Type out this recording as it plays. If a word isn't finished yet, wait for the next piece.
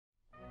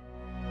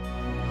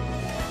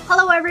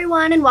Hello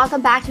everyone and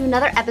welcome back to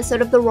another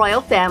episode of The Royal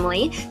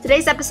Family.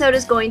 Today's episode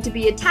is going to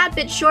be a tad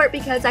bit short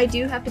because I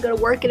do have to go to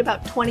work in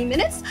about 20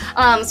 minutes.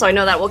 So I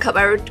know that will cut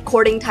my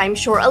recording time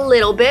short a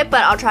little bit,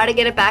 but I'll try to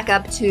get it back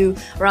up to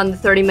around the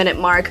 30-minute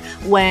mark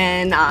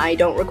when I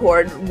don't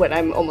record when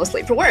I'm almost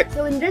late for work.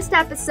 So in this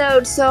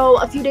episode,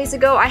 a few days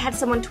ago I had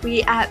someone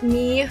tweet at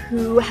me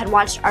who had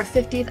watched our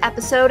 50th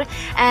episode,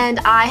 and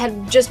I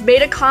had just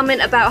made a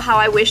comment about how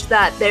I wish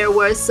that there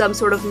was some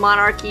sort of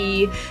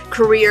monarchy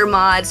career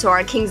mod so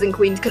our kings and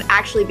queens could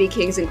actually be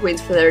kings and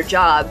queens for their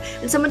job.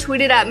 And someone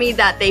tweeted at me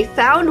that they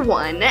found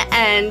one,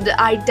 and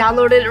I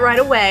downloaded it right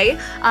away.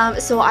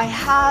 So I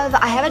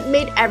haven't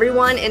made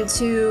everyone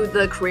into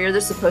the career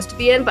they're supposed to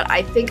be in, but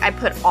I think I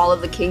put all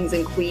of the kings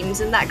and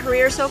queens in that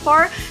career so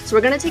far. So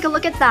we're gonna take a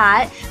look at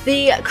that.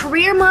 The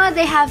career mod,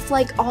 they have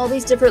like all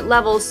these different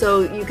levels,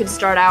 so you can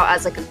start out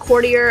as like a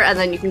courtier, and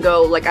then you can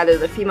go like either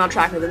the female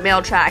track or the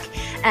male track,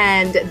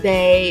 and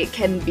they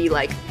can be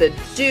like the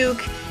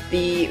duke.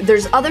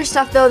 There's other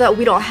stuff though that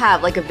we don't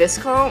have, like a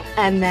viscount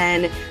and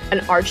then an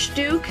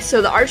archduke.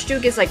 So the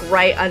archduke is like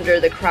right under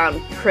the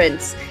crown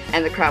prince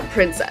and the crown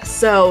princess.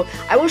 So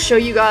I will show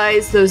you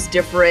guys those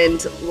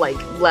different like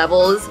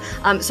levels.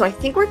 So I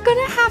think we're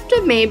gonna have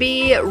to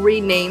maybe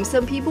rename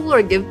some people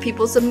or give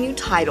people some new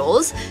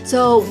titles.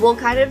 So we'll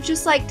kind of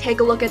just like take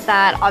a look at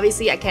that.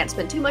 Obviously I can't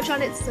spend too much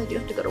on it since I do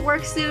have to go to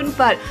work soon,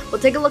 but we'll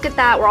take a look at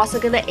that. We're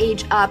also gonna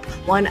age up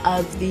one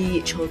of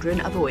the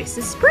children of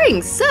Oasis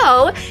Springs.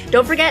 So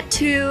don't forget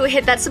to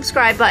hit that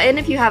subscribe button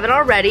if you haven't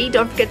already.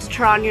 Don't forget to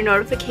turn on your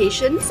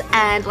notifications,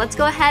 and let's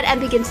go ahead and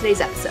begin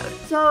today's episode.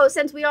 So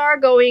since we are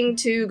going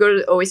to go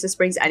to Oasis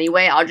Springs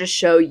anyway, I'll just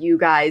show you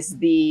guys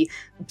the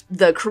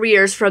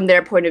careers from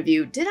their point of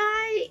view.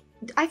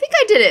 I think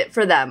I did it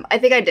for them. I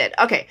think I did.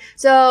 Okay,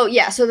 so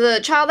yeah, so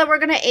the child that we're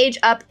gonna age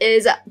up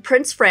is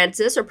Prince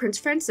Francis or Prince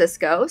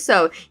Francisco.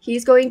 So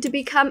he's going to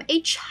become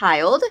a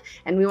child,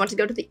 and we want to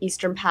go to the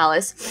Eastern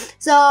Palace.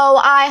 So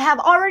I have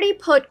already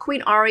put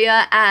Queen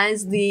Aria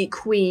as the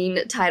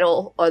queen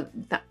title, or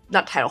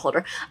not title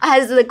holder,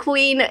 as the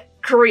queen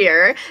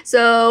career.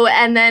 So,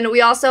 and then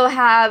we also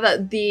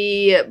have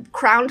the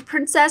crowned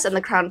princess and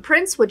the crowned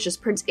prince, which is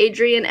Prince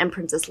Adrian and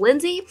Princess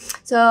Lindsay.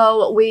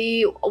 So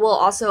we will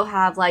also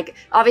have like,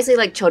 obviously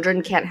like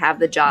children can't have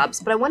the jobs,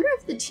 but I wonder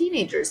if the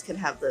teenagers can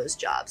have those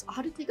jobs. I'll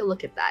have to take a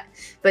look at that.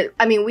 But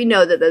I mean, we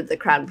know that the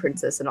crowned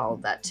princess and all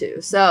of that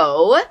too.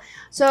 So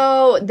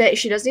that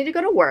she does need to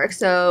go to work.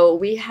 So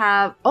we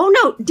have, oh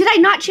no, did I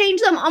not change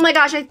them? Oh my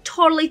gosh, I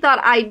totally thought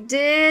I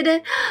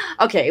did.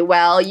 Okay,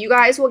 well, you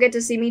guys will get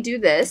to see me do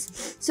this.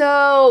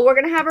 So we're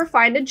gonna have her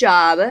find a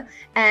job,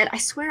 and I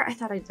swear I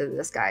thought I did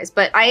this, guys,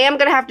 but I am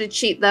gonna have to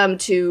cheat them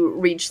to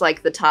reach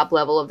like the top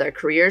level of their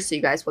career, so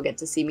you guys will get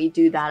to see me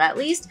do that at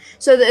least.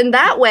 So in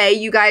that way,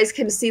 you guys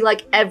can see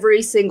like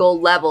every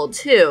single level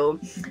too.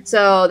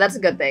 So that's a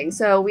good thing.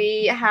 So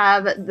we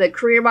have the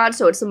career mod,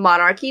 so it's a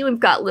monarchy. We've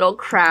got little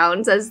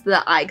crowns as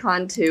the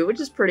icon too, which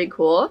is pretty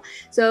cool.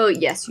 So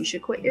yes, you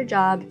should quit your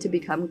job to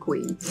become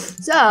queen.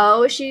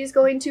 So she's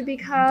going to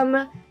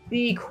become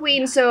the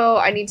queen, so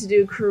I need to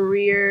do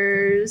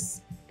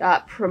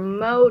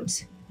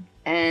careers.promote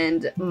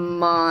and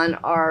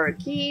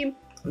monarchy.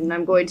 And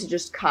I'm going to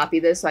just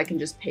copy this so I can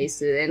just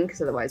paste it in, because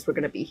otherwise we're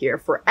going to be here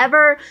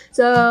forever.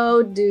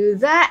 So do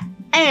that,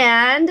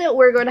 and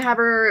we're going to have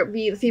her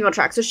be the female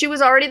track. So she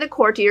was already the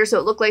courtier, so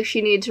it looked like she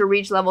needed to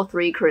reach level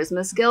 3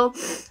 charisma skill.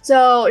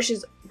 So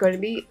she's going to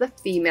be the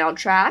female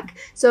track.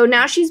 So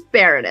now she's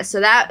Baroness,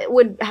 so that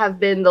would have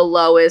been the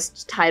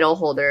lowest title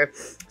holder.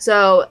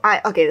 So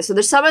so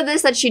there's some of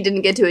this that she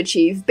didn't get to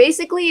achieve.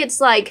 Basically, it's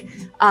like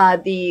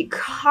the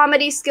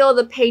comedy skill,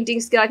 the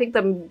painting skill, I think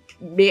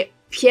the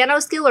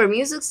piano skill or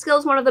music skill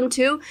is one of them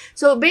too.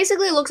 So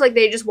basically it looks like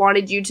they just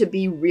wanted you to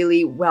be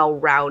really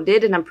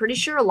well-rounded, and I'm pretty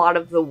sure a lot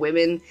of the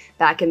women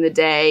back in the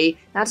day,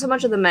 not so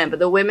much of the men, but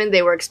the women,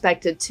 they were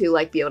expected to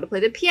like be able to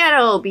play the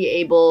piano, be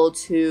able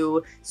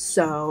to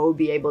sew,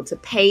 be able to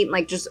paint,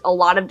 like just a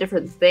lot of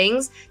different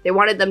things. They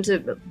wanted them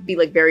to be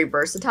like very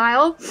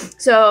versatile.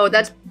 So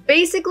that's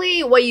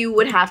basically what you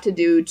would have to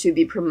do to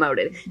be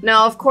promoted.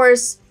 Now, of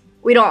course,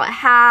 we don't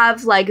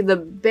have like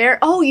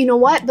oh, you know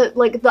what? But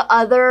like the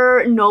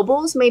other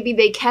nobles, maybe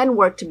they can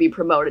work to be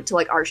promoted to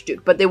like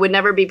archduke, but they would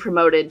never be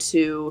promoted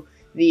to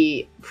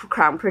the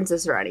crown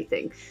princess or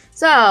anything.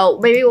 So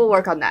maybe we'll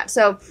work on that.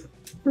 So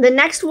the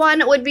next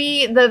one would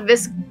be the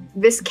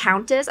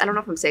Viscountess. I don't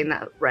know if I'm saying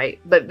that right,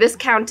 but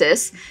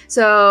Viscountess.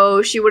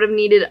 So she would have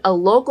needed a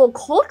local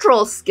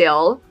cultural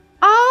skill.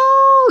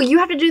 Oh, you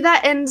have to do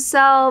that in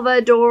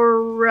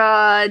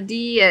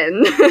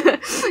Salvadorian.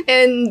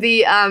 In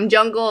the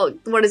jungle,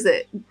 what is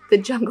it? The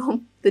jungle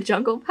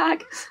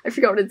pack? I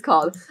forgot what it's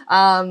called.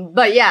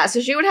 But yeah,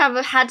 so she would have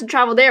had to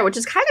travel there, which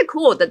is kind of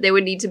cool that they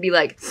would need to be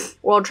like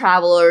world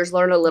travelers,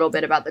 learn a little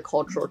bit about the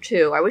culture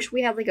too. I wish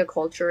we had like a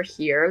culture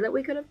here that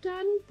we could have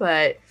done,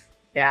 but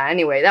Yeah,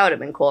 anyway, that would have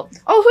been cool.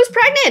 Oh, who's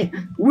pregnant?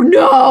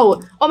 No!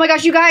 Oh my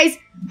gosh, you guys,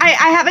 I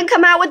haven't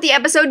come out with the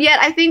episode yet,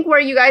 I think, where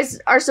you guys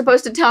are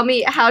supposed to tell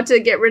me how to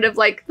get rid of,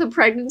 like, the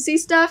pregnancy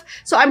stuff.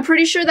 So I'm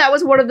pretty sure that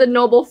was one of the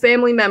noble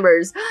family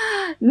members.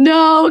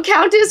 No,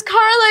 Countess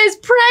Carla is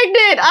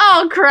pregnant!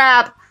 Oh,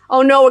 crap.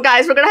 Oh no,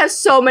 guys, we're gonna have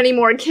so many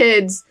more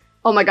kids.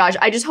 Oh my gosh,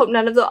 I just hope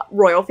none of the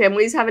royal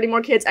families have any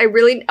more kids.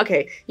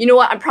 Okay, you know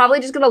what? I'm probably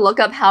just gonna look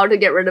up how to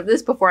get rid of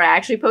this before I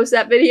actually post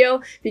that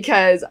video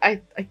because I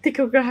think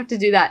I'm gonna have to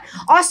do that.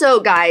 Also,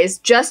 guys,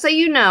 just so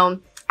you know,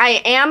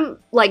 I am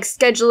like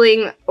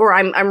scheduling, or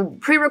I'm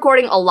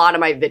pre-recording a lot of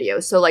my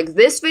videos. So like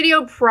this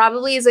video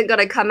probably isn't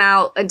gonna come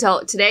out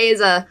until today is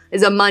a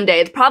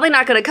Monday. It's probably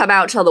not gonna come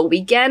out till the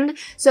weekend.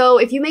 So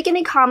if you make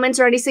any comments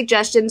or any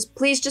suggestions,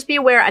 please just be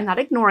aware I'm not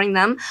ignoring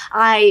them.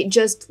 I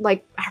just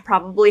I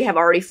probably have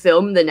already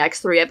filmed the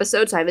next 3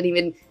 episodes. So I haven't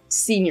even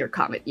seen your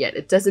comment yet.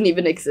 It doesn't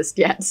even exist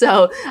yet.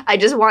 So I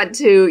just want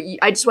you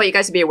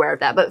guys to be aware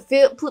of that. But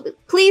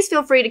please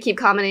feel free to keep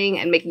commenting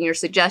and making your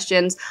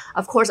suggestions.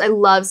 Of course, I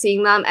love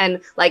seeing them. And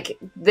like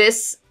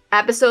this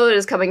episode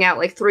is coming out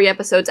like 3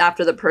 episodes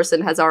after the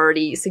person has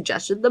already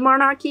suggested the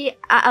monarchy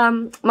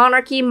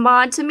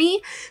mod to me.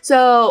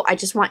 So I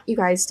just want you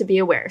guys to be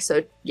aware.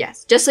 So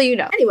yes, just so you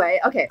know. Anyway,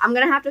 okay, I'm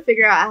gonna have to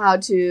figure out how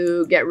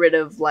to get rid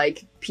of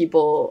like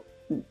people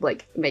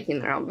like making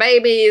their own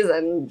babies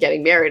and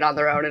getting married on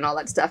their own and all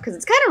that stuff because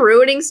it's kind of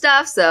ruining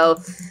stuff. So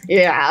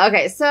yeah,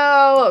 okay,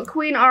 so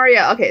Queen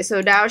Aria, okay,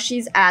 so now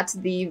she's at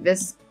the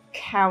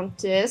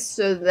Viscountess,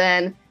 so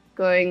then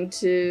going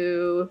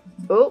to,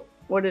 oh,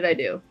 what did I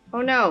do?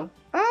 Oh no,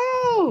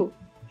 oh,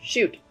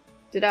 shoot,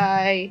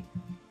 oh,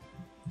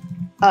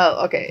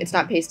 okay, it's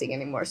not pasting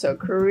anymore, so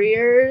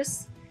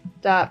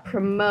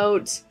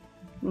careers.promote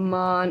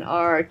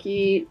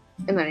monarchy,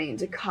 and then I need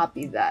to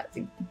copy that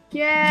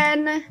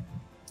again.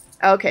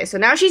 Okay, so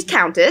now she's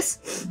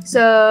Countess.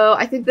 So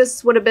I think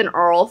this would have been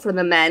Earl for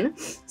the men.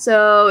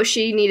 So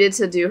she needed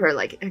to do her,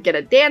 like, get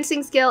a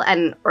dancing skill and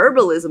an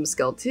herbalism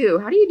skill, too.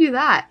 How do you do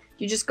that?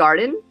 Do you just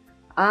garden?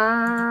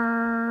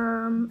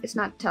 It's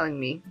not telling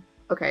me.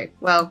 Okay,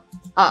 well,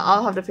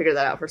 I'll have to figure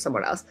that out for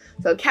someone else.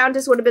 So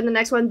Countess would have been the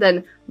next one,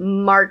 then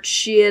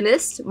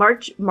Marchioness.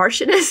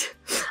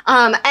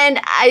 And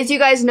as you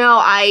guys know,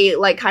 I,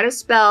 like, kind of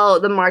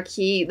spell the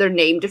Marquis, their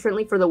name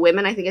differently for the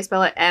women. I think I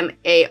spell it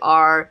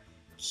M-A-R-Q-U-I-S-E.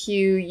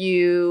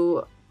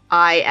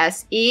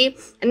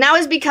 And that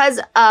was because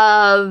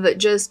of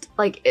just,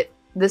 like,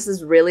 this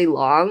is really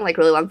long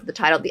for the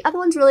title. The other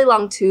one's really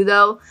long too,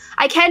 though.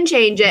 I can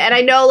change it, and I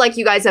know, like,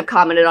 you guys have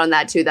commented on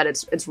that too, that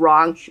it's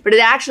wrong, but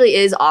it actually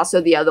is also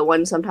the other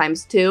one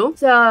sometimes too.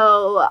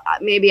 So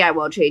maybe I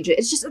will change it.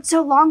 It's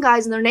so long,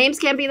 guys, and their names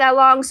can't be that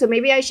long, so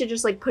maybe I should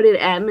just, like, put an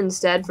M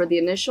instead for the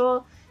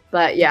initial.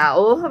 But yeah,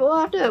 we'll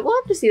have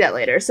to see that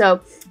later.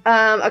 So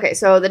okay,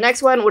 so the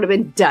next one would have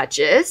been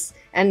Duchess,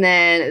 and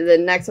then the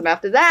next one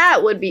after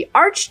that would be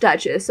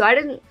Archduchess. So I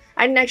didn't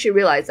actually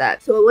realize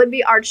that. So it would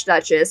be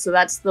Archduchess, so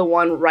that's the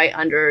one right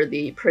under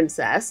the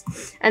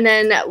princess. And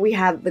then we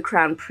have the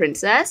Crown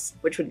Princess,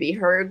 which would be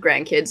her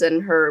grandkids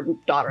and her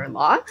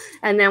daughter-in-law.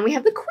 And then we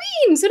have the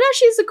Queen, so now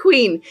she's the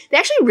Queen. They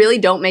actually really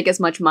don't make as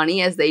much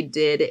money as they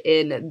did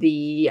in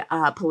the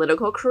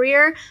political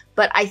career,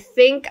 but I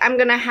think I'm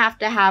gonna have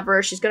to have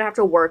her, she's gonna have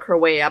to work her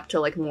way up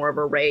to, like, more of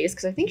a raise,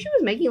 because I think she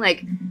was making,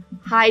 like,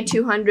 high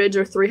 200s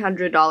or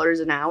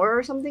 $300 an hour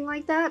or something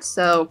like that.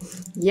 So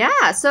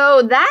yeah,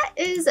 so that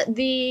is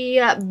the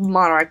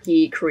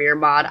monarchy career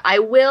mod. I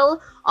will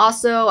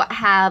also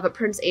have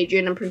Prince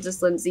Adrian and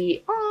Princess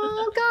Lindsay.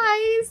 Oh,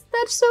 guys,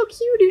 that's so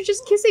cute. He's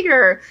just kissing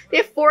her. They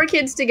have 4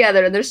 kids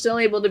together and they're still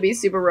able to be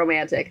super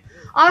romantic.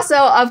 Also,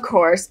 of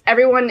course,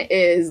 everyone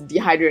is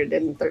dehydrated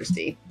and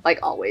thirsty, like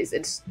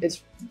always.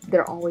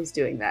 They're always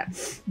doing that.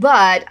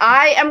 But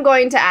I am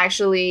going to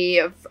actually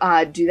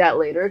do that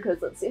later,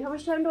 because let's see, how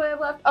much time do I have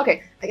left?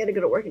 Okay, I gotta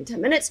go to work in 10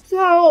 minutes.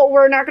 So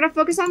we're not gonna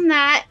focus on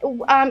that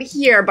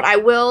here, but I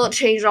will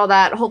change all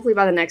that hopefully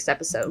by the next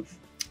episode.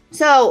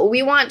 So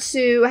we want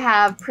to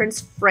have Prince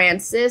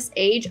Francis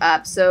age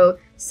up. So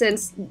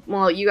since,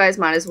 well, you guys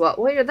might as well,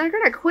 wait, they're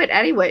gonna quit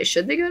anyway.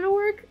 Should they go to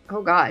work?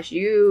 Oh gosh,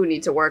 you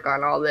need to work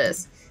on all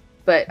this.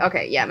 But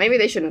okay, yeah, maybe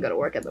they shouldn't go to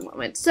work at the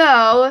moment.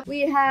 So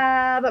we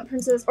have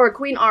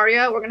Queen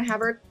Aria. We're gonna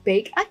have her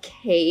bake a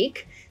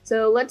cake.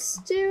 So let's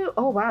do,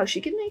 oh wow, she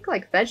can make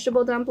like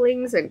vegetable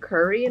dumplings and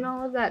curry and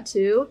all of that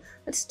too.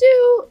 Let's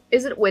do,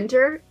 is it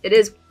winter? It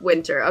is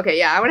winter. Okay,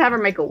 yeah, I would have her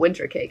make a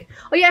winter cake.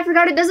 Oh yeah, I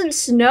forgot it doesn't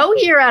snow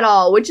here at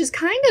all, which is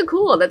kind of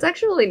cool. That's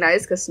actually really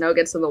nice because snow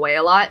gets in the way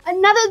a lot.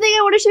 Another thing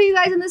I want to show you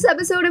guys in this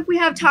episode, if we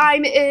have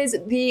time, is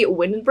the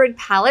Windenburg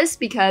Palace,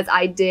 because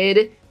I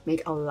did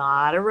make a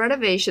lot of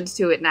renovations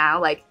to it now,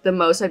 like the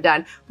most I've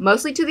done,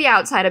 mostly to the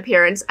outside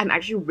appearance. I'm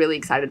actually really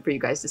excited for you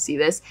guys to see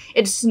this.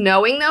 It's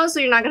snowing though, so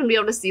you're not gonna be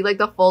able to see like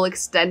the full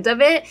extent of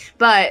it,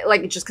 but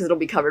like just because it'll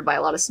be covered by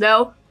a lot of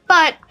snow.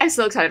 but I'm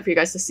still excited for you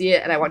guys to see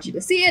it, and I want you to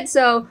see it,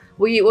 so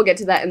we will get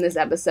to that in this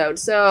episode.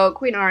 So,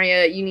 Queen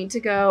Aria, you need to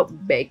go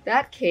bake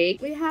that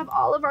cake. We have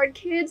all of our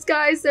kids,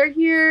 guys. They're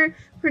here.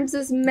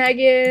 Princess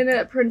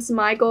Megan, Prince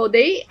Michael,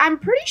 I'm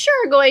pretty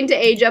sure, are going to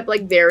age up,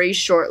 like, very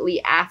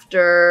shortly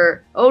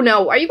after... Oh,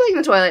 no. Are you playing in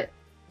the toilet?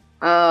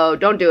 Oh,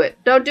 don't do it.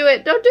 Don't do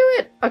it. Don't do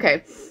it.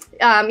 Okay.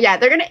 Yeah,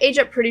 they're gonna age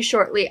up pretty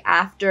shortly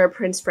after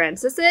Prince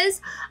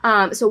Francis's.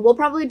 So we'll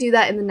probably do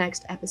that in the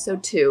next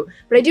episode too.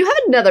 But I do have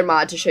another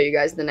mod to show you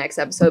guys in the next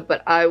episode,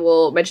 but I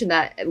will mention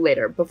that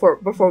later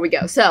before we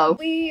go. So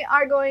we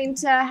are going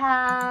to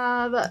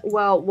have,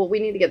 well, we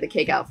need to get the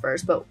cake out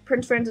first, but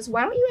Prince Francis,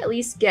 why don't you at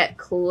least get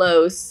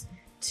close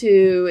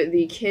to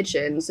the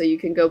kitchen so you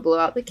can go blow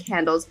out the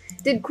candles.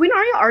 Did Queen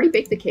Aria already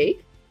bake the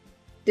cake?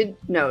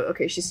 No,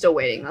 okay, she's still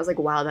waiting. I was like,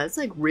 wow, that's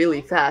like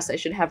really fast. I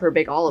should have her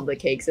bake all of the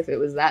cakes if it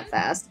was that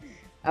fast.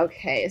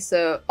 Okay,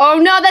 so, oh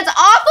no, that's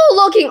awful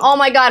looking. Oh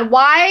my God,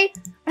 why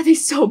are they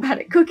so bad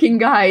at cooking,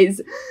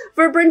 guys?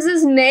 For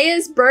Princess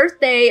Naya's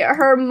birthday,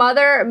 her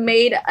mother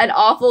made an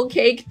awful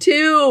cake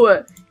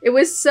too. It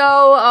was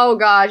so, oh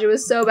gosh, it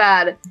was so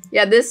bad.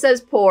 Yeah, this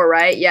says poor,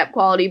 right? Yep,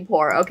 quality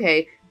poor.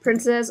 Okay.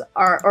 Princess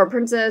Aria,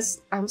 Princess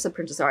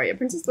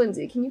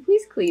Lindsay, can you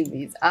please clean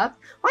these up?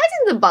 Why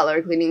isn't the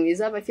butler cleaning these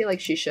up? I feel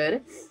like she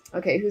should.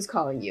 Okay, who's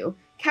calling you?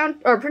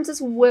 Princess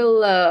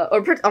Willa,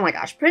 oh my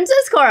gosh,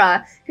 Princess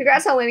Cora,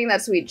 congrats on landing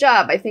that sweet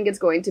job. I think it's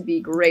going to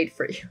be great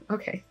for you.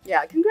 Okay,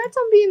 yeah, congrats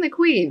on being the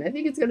queen. I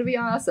think it's gonna be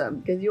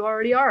awesome because you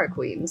already are a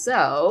queen,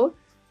 so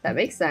that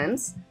makes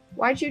sense.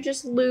 Why'd you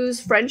just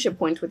lose friendship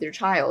points with your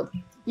child?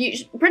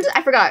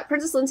 I forgot.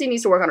 Princess Lindsay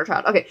needs to work on her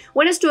child. Okay.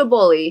 Witness to a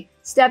bully.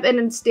 Step in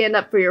and stand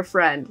up for your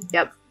friend.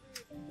 Yep.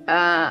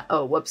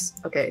 Oh, whoops.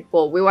 Okay.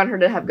 Well, we want her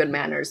to have good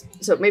manners.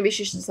 So maybe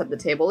she should set the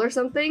table or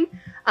something.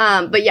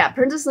 But yeah,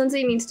 Princess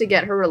Lindsay needs to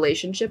get her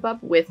relationship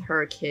up with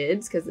her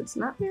kids because it's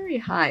not very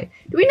high.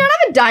 Do we not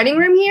have a dining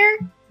room here?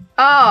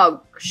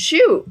 Oh,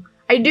 shoot.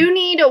 I do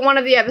need one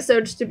of the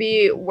episodes to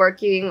be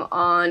working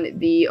on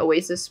the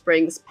Oasis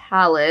Springs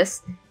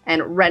Palace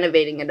and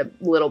renovating it a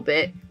little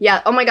bit.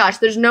 Yeah, oh my gosh,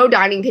 there's no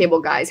dining table,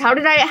 guys. How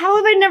have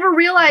I never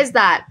realized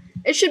that?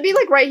 It should be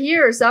like right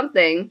here or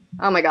something.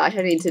 Oh my gosh,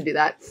 I need to do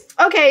that.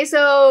 Okay,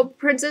 so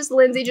Princess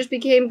Lindsay just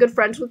became good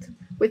friends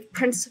with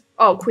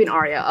Queen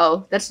Aria.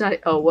 Oh, that's not,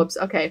 oh, whoops,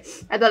 okay.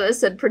 I thought it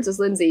said Princess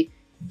Lindsay.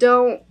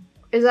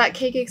 Is that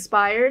cake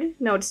expired?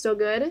 No, it's still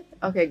good?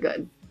 Okay,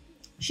 good.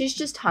 She's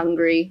just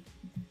hungry.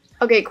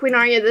 Okay, Queen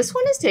Aria, this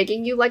one is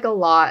taking you like a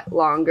lot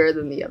longer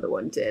than the other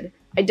one did.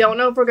 I don't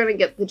know if we're gonna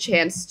get the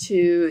chance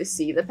to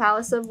see the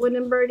Palace of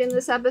Windenburg in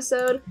this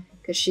episode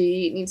because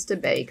she needs to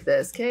bake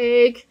this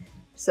cake.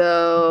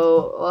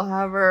 So we'll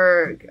have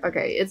her,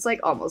 okay, it's like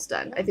almost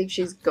done. I think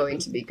she's going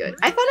to be good.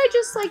 I thought I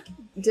just like,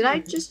 did I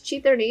just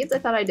cheat their needs? I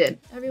thought I did.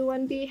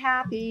 Everyone be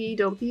happy,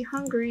 don't be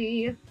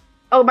hungry.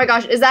 Oh my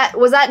gosh, was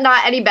that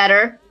not any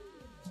better?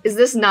 Is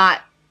this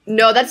not?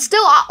 No, that's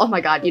still, oh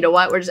my God, you know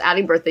what? We're just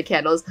adding birthday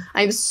candles.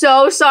 I'm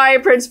so sorry,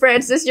 Prince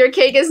Francis, your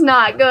cake is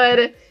not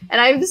good.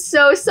 And I'm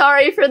so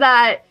sorry for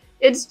that.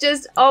 It's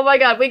just, oh my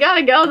God, we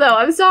gotta go though,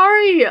 I'm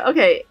sorry.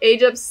 Okay,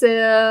 age up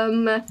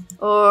sim,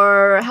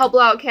 or help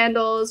blow out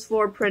candles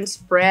for Prince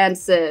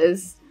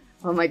Francis.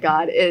 Oh my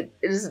God, it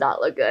does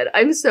not look good.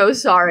 I'm so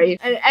sorry.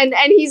 And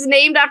he's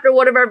named after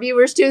one of our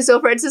viewers too, so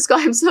Francisco,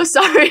 I'm so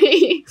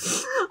sorry.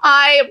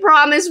 I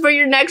promise for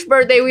your next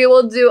birthday, we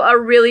will do a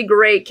really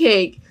great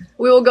cake.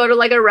 We will go to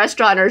like a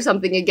restaurant or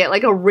something and get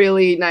like a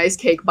really nice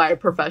cake by a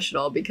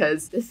professional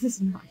because this is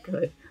not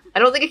good. I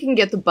don't think I can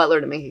get the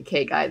butler to make a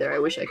cake either. I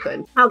wish I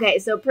could. Okay,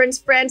 so Prince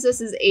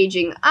Francis is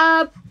aging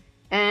up.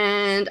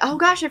 And, oh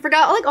gosh, I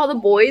forgot, like, all the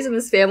boys in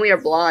this family are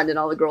blonde and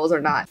all the girls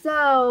are not.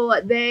 So,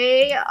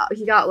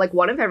 he got, like,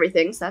 one of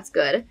everything, so that's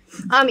good.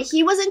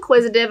 He was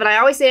inquisitive, and I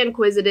always say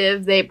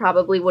inquisitive, they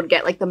probably would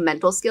get, like, the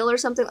mental skill or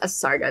something.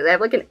 Sorry, guys, I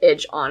have, like, an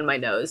itch on my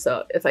nose,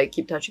 so if I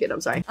keep touching it,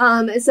 I'm sorry.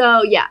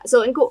 So, yeah,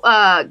 so,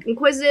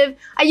 inquisitive.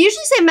 I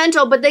usually say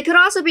mental, but they could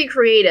also be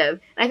creative.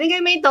 And I think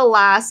I made the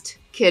last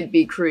kid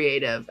be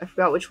creative. I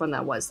forgot which one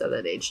that was, though,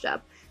 that aged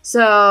up.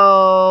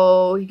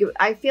 So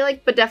I feel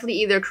like, but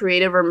definitely either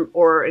creative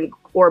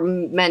or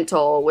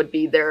mental would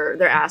be their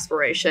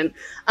aspiration.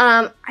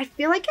 I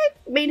feel like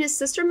I made his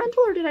sister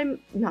mental, or did I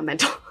not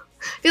mental?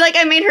 I feel like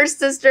I made his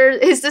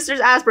sister's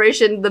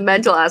aspiration the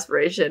mental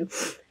aspiration.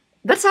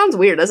 That sounds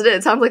weird, doesn't it?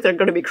 It sounds like they're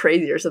going to be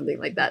crazy or something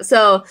like that.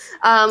 So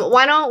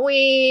why don't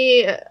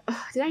we?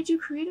 Did I do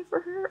creative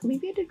for her?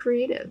 Maybe I did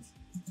creative.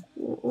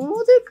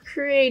 We'll do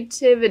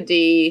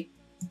creativity.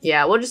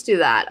 Yeah, we'll just do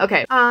that.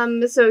 Okay.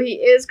 So he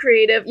is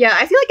creative. Yeah,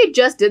 I feel like I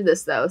just did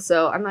this though,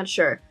 so I'm not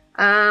sure.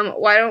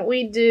 Why don't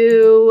we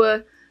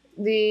do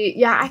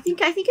I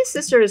think his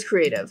sister is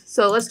creative.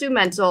 So let's do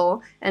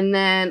mental, and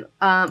then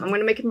I'm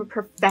gonna make him a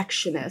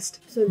perfectionist.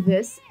 So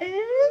this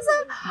is,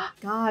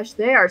 gosh,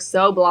 they are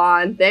so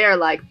blonde. They are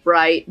like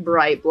bright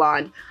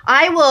blonde.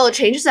 I will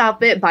change his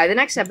outfit by the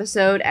next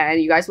episode,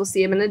 and you guys will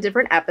see him in a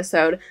different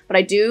episode. But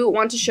I do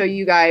want to show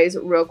you guys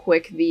real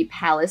quick the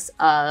Palace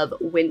of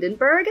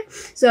Windenburg.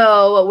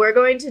 So we're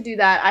going to do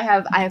that. I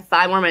have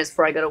 5 more minutes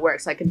before I go to work,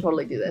 so I can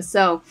totally do this.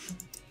 So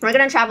we're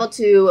gonna travel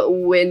to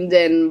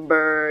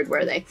Windenburg.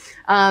 Where are they?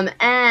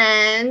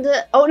 And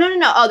oh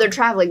no! Oh, they're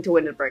traveling to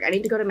Windenburg. I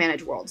need to go to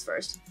Manage Worlds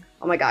first.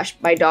 Oh my gosh,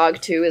 my dog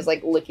too is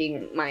like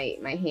licking my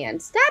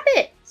hand. Stop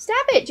it!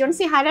 Stop it! Do you want to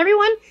say hi to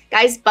everyone?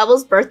 Guys,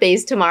 Bubbles' birthday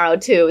is tomorrow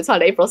too. It's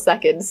on April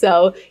 2nd,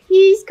 so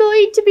he's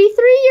going to be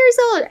 3 years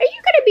old. Are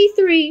you gonna be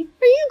 3?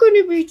 Are you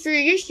gonna be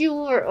 3? Yes, you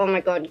are. Oh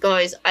my god,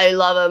 guys, I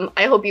love him.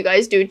 I hope you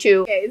guys do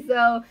too. Okay,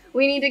 so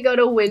we need to go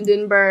to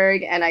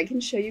Windenburg, and I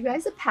can show you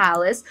guys a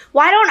palace.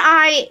 Why don't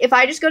I, if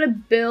I just go to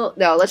build,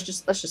 no, let's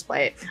just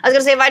play it. I was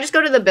gonna say, if I just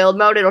go to the build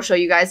mode, it'll show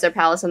you guys their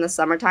palace in the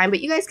summertime,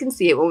 but you guys can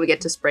see it when we get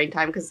to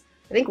springtime, because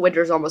I think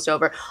winter's almost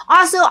over.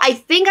 Also, I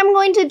think I'm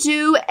going to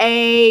do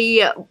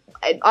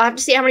I'll have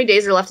to see how many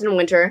days are left in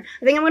winter.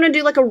 I think I'm going to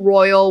do like a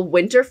Royal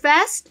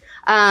Winterfest,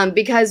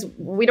 because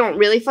we don't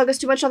really focus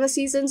too much on the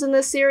seasons in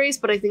this series,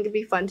 but I think it'd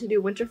be fun to do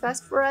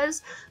Winterfest for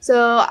us.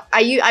 So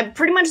I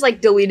pretty much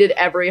like deleted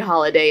every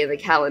holiday in the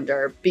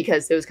calendar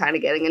because it was kind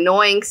of getting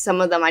annoying.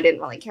 Some of them I didn't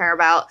really care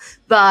about,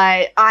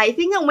 but I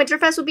think that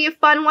Winterfest would be a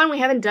fun one. We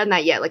haven't done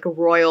that yet, like a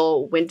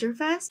Royal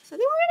Winterfest. So I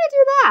think we're going to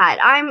do that.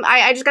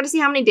 I just got to see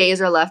how many days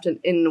are left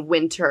in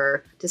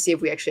winter to see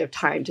if we actually have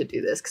time to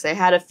do this, because I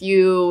had a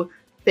few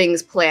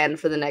things planned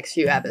for the next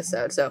few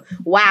episodes. So,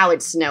 wow,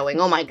 it's snowing.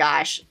 Oh my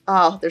gosh.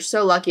 Oh, they're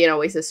so lucky in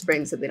Oasis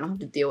Springs that they don't have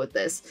to deal with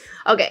this.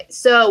 Okay,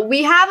 so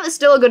we have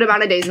still a good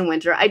amount of days in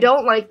winter. I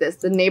don't like this.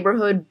 The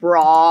neighborhood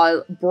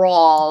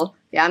brawl.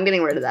 Yeah, I'm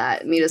getting rid of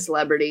that. Meet a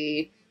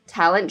celebrity.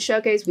 Talent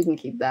showcase, we can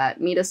keep that.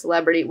 Meet a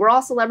celebrity. We're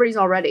all celebrities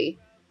already.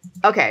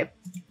 Okay.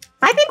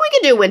 I think we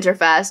can do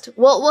Winterfest.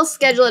 We'll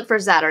schedule it for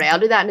Saturday. I'll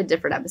do that in a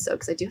different episode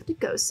because I do have to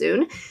go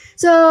soon.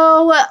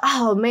 So,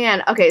 oh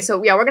man. Okay,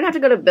 so yeah, we're gonna have to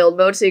go to build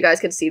mode so you guys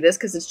can see this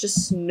because it's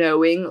just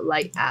snowing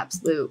like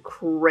absolute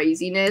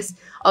craziness.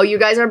 Oh, you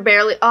guys are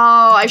barely,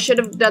 oh, I should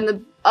have done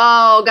the,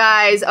 oh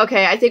guys.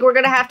 Okay, I think we're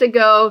gonna have to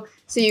go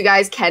so you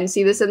guys can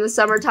see this in the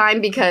summertime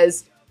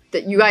because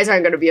you guys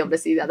aren't going to be able to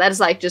see that. That is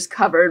like just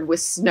covered with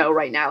snow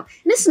right now.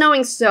 And it's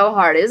snowing so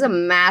hard. It is a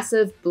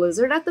massive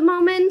blizzard at the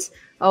moment.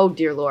 Oh,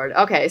 dear Lord.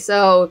 Okay,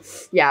 so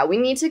yeah, we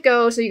need to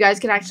go so you guys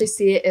can actually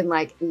see it in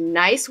like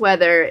nice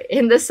weather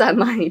in the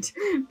sunlight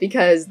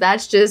because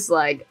that's just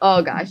like,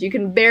 oh gosh, you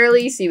can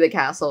barely see the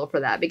castle for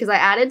that because I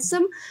added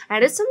some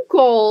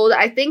gold.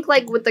 I think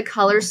like with the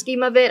color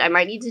scheme of it, I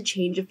might need to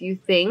change a few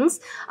things,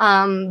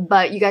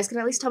 but you guys can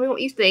at least tell me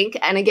what you think.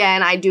 And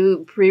again, I do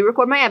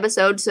pre-record my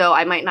episode, so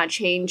I might not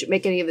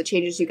make any of the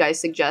changes you guys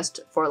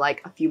suggest for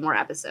like a few more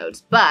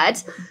episodes.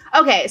 But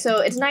okay, so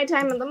it's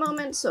nighttime at the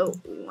moment, so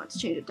we want to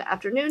change it to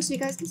afternoon so you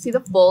guys can see the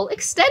full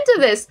extent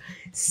of this.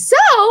 So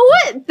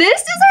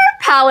this is our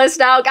palace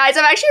now, guys.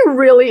 I'm actually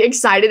really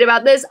excited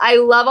about this. I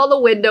love all the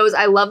windows.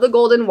 I love the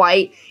gold and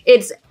white.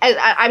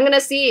 I'm gonna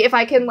see if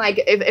I can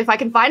like if I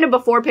can find a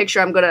before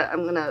picture. I'm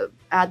gonna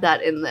add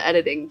that in the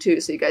editing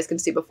too, so you guys can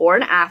see before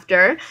and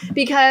after.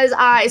 Because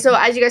so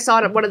as you guys saw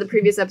in one of the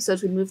previous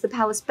episodes, we moved the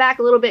palace back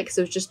a little bit because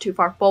it was just too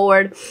far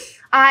forward.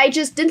 I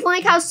just didn't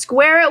like how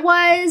square it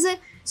was.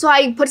 So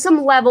I put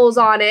some levels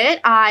on it.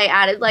 I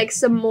added like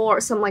some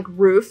like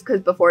roof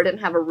because before it didn't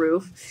have a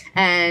roof.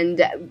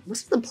 And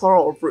what's the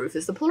plural of roof?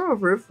 Is the plural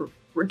of roof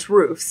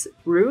roofs?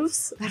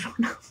 Roofs? I don't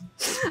know.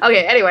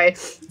 Okay, anyway.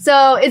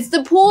 So it's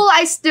the pool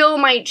I still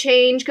might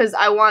change because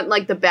I want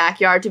like the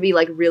backyard to be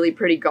like really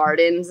pretty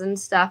gardens and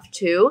stuff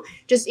too.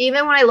 Just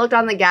even when I looked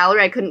on the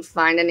gallery, I couldn't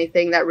find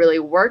anything that really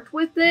worked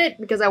with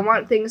it because I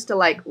want things to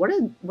like, what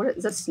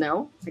is that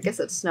snow? I guess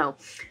it's snow.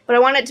 But I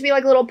want it to be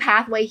like a little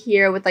pathway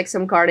here with like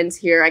some gardens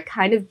here. I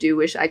kind of do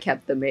wish I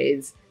kept the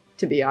maze,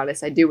 to be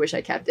honest. I do wish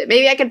I kept it.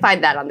 Maybe I can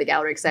find that on the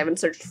gallery because I haven't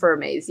searched for a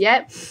maze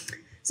yet.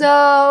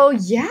 So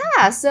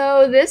yeah,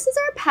 so this is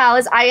our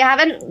palace. I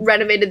haven't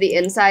renovated the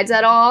insides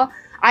at all.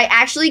 I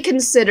actually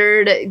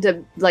considered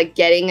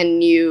getting a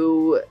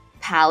new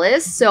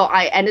palace, so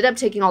I ended up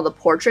taking all the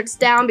portraits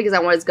down because I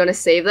was going to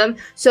save them.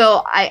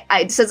 So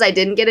since I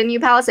didn't get a new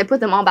palace, I put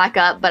them all back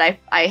up, but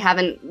I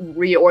haven't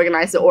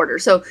reorganized the order.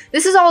 So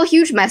this is all a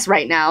huge mess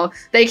right now.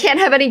 They can't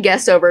have any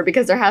guests over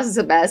because their house is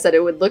a mess and it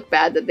would look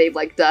bad that they've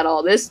like done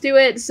all this to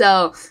it.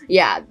 So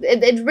yeah,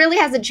 it really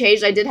hasn't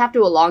changed. I did have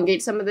to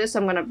elongate some of this, so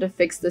I'm gonna have to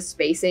fix the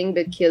spacing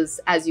because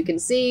as you can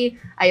see,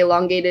 I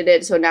elongated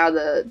it, so now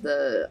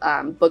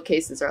the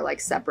bookcases are like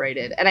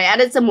separated. And I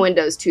added some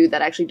windows too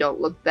that actually don't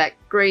look that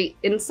great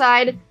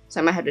inside. So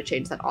I might have to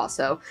change that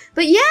also.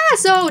 But yeah,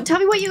 so tell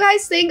me what you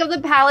guys think of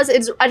the palace.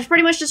 It's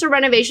pretty much just a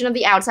renovation of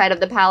the outside of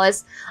the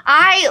palace.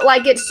 I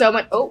like it so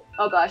much. Oh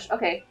gosh,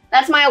 okay.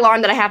 That's my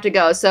alarm that I have to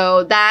go.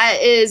 So that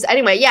is,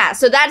 anyway, yeah.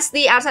 So that's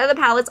the outside of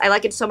the palace. I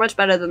like it so much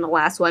better than the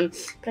last one.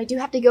 But I do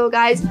have to go,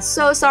 guys.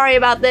 So sorry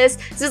about this.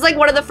 This is like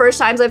one of the first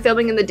times I'm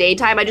filming in the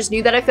daytime. I just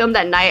knew that I filmed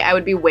at night, I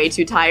would be way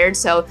too tired.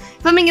 So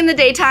filming in the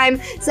daytime.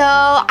 So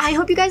I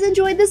hope you guys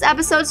enjoyed this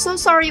episode. So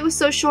sorry it was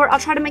so short. I'll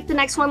try to make the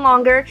next one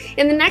longer.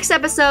 In the next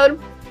episode,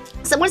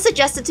 someone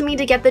suggested to me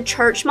to get the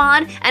church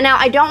mod, and now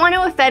I don't want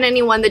to offend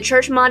anyone. The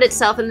church mod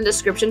itself in the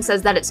description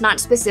says that it's not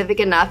specific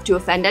enough to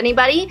offend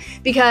anybody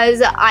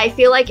because I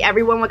feel like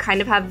everyone would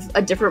kind of have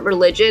a different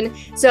religion.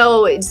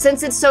 So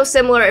since it's so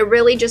similar, it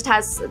really just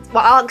has,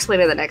 well, I'll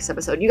explain in the next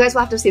episode. You guys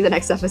will have to see the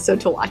next episode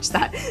to watch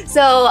that.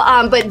 So,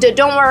 but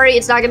don't worry,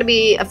 it's not going to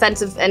be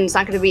offensive and it's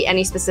not going to be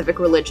any specific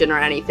religion or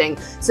anything.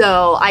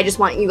 So I just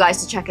want you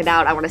guys to check it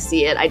out. I want to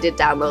see it. I did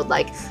download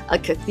like a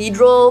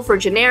cathedral for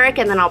generic,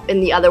 and then in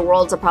the other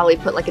worlds I'll probably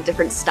put like a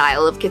different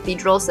style of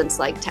cathedral, since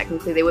like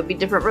technically they would be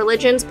different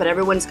religions, but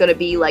everyone's gonna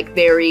be like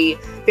very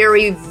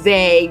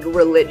vague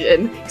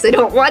religion because I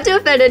don't want to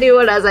offend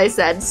anyone, as I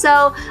said.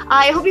 So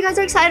I hope you guys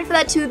are excited for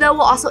that too, though.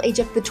 We'll also age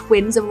up the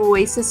twins of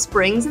Oasis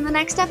Springs in the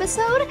next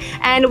episode,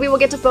 and we will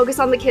get to focus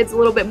on the kids a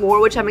little bit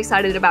more, which I'm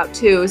excited about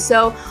too.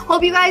 So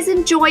hope you guys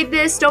enjoyed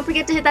this. Don't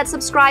forget to hit that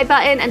subscribe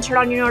button and turn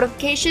on your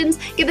notifications.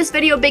 Give this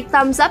video a big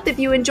thumbs up if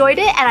you enjoyed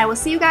it, and I will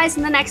see you guys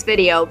in the next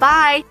video.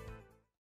 Bye!